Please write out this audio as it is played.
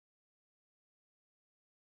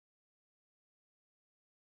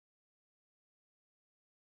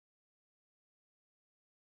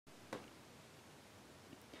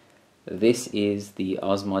This is the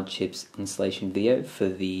OzModChips installation video for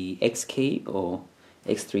the xKey or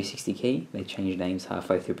x360key. They changed names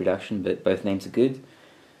halfway through production, but both names are good.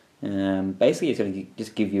 Basically, it's going to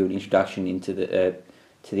just give you an introduction into the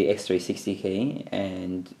to the x360key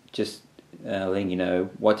and just letting you know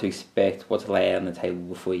what to expect, what to lay out on the table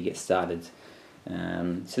before you get started.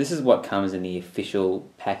 So this is what comes in the official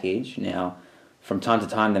package. Now, from time to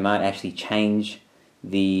time, they might actually change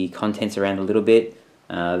the contents around a little bit.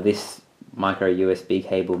 This micro USB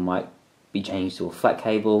cable might be changed to a flat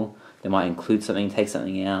cable. They might include something, take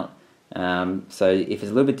something out. So if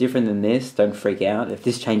it's a little bit different than this, don't freak out. If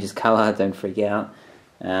this changes color, don't freak out.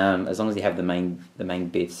 As long as you have the main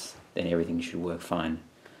bits, then everything should work fine.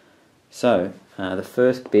 So the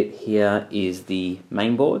first bit here is the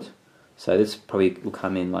main board. So this probably will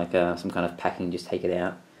come in like some kind of packing. Just take it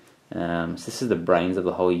out. So this is the brains of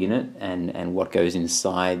the whole unit and what goes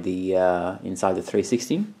inside the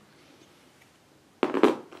 360.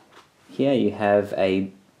 Here you have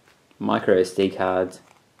a micro SD card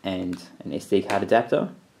and an SD card adapter.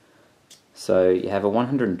 So you have a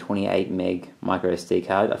 128 meg micro SD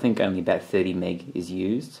card. I think only about 30 meg is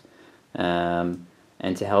used. And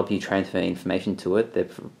to help you transfer information to it, they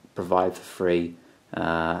provide for free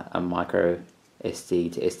a micro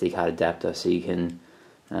SD to SD card adapter, so you can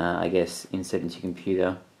I guess insert into your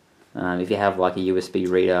computer. If you have like a USB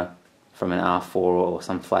reader from an R4 or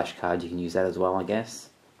some flash card, you can use that as well, I guess.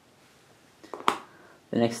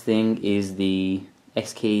 The next thing is the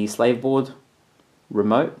xKey slave board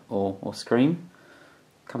remote or screen.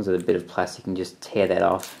 Comes with a bit of plastic, and just tear that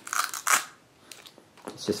off.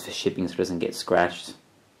 It's just for shipping so it doesn't get scratched.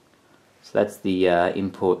 So that's the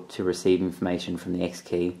input to receive information from the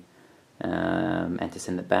xKey and to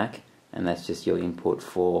send it back, and that's just your input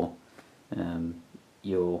for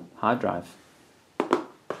your hard drive. The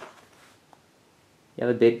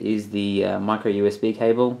other bit is the micro USB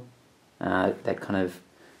cable that kind of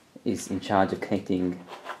is in charge of connecting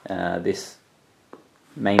this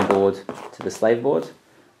main board to the slave board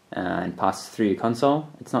and passes through your console.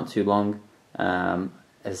 It's not too long.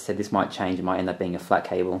 As I said, this might change. It might end up being a flat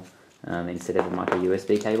cable instead of a micro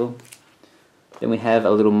USB cable. Then we have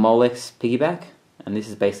a little Molex piggyback, and this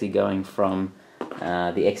is basically going from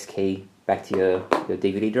the xKey back to your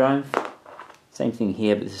DVD drive. Same thing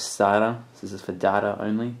here, but this is SATA. So this is for data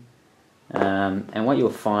only. And what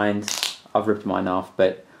you'll find, I've ripped mine off,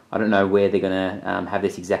 but I don't know where they're going to have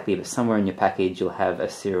this exactly, but somewhere in your package you'll have a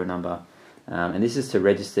serial number. And this is to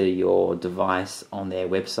register your device on their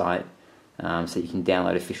website so you can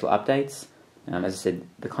download official updates. As I said,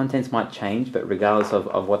 the contents might change, but regardless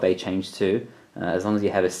of what they change to, as long as you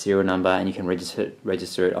have a serial number and you can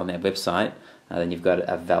register it on their website, then you've got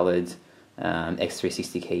a valid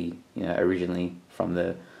x360key, originally from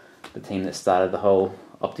the team that started the whole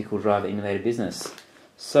optical drive emulator business.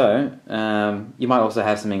 So you might also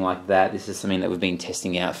have something like that. This is something that we've been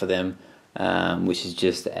testing out for them, which is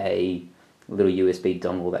just a little USB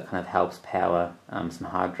dongle that kind of helps power some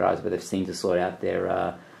hard drives, but they've seemed to sort out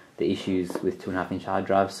the issues with 2.5-inch hard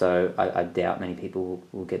drives, so I doubt many people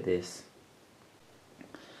will get this.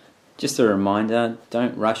 Just a reminder,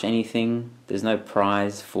 don't rush anything. There's no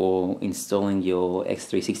prize for installing your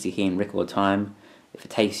x360key in record time. If it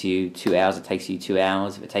takes you 2 hours, it takes you 2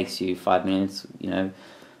 hours. If it takes you 5 minutes,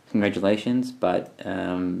 congratulations. But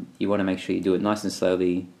you want to make sure you do it nice and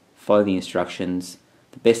slowly, follow the instructions.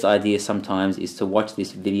 The best idea sometimes is to watch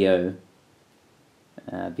this video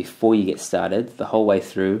before you get started, the whole way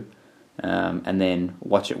through, and then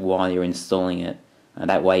watch it while you're installing it.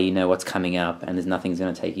 That way you know what's coming up and there's nothing's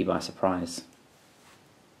going to take you by surprise.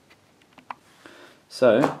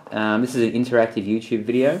 So this is an interactive YouTube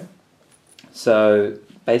video. So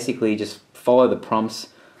basically just follow the prompts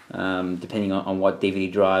depending on what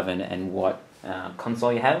DVD drive and what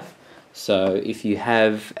console you have. So if you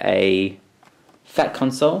have a fat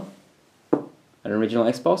console, an original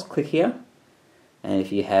Xbox, click here. And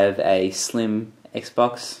if you have a slim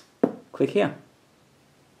Xbox, click here.